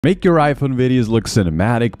Make your iPhone videos look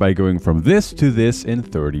cinematic by going from this to this in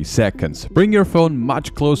 30 seconds. Bring your phone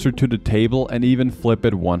much closer to the table and even flip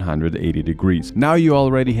it 180 degrees. Now you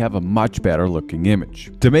already have a much better looking image.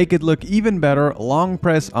 To make it look even better, long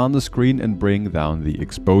press on the screen and bring down the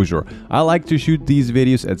exposure. I like to shoot these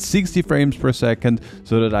videos at 60 frames per second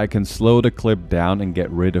so that I can slow the clip down and get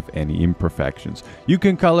rid of any imperfections. You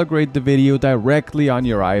can color grade the video directly on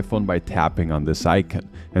your iPhone by tapping on this icon.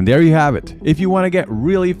 And there you have it. If you want to get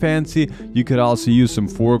really fancy, you could also use some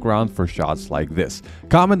foreground for shots like this.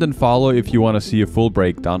 Comment and follow if you want to see a full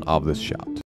breakdown of this shot.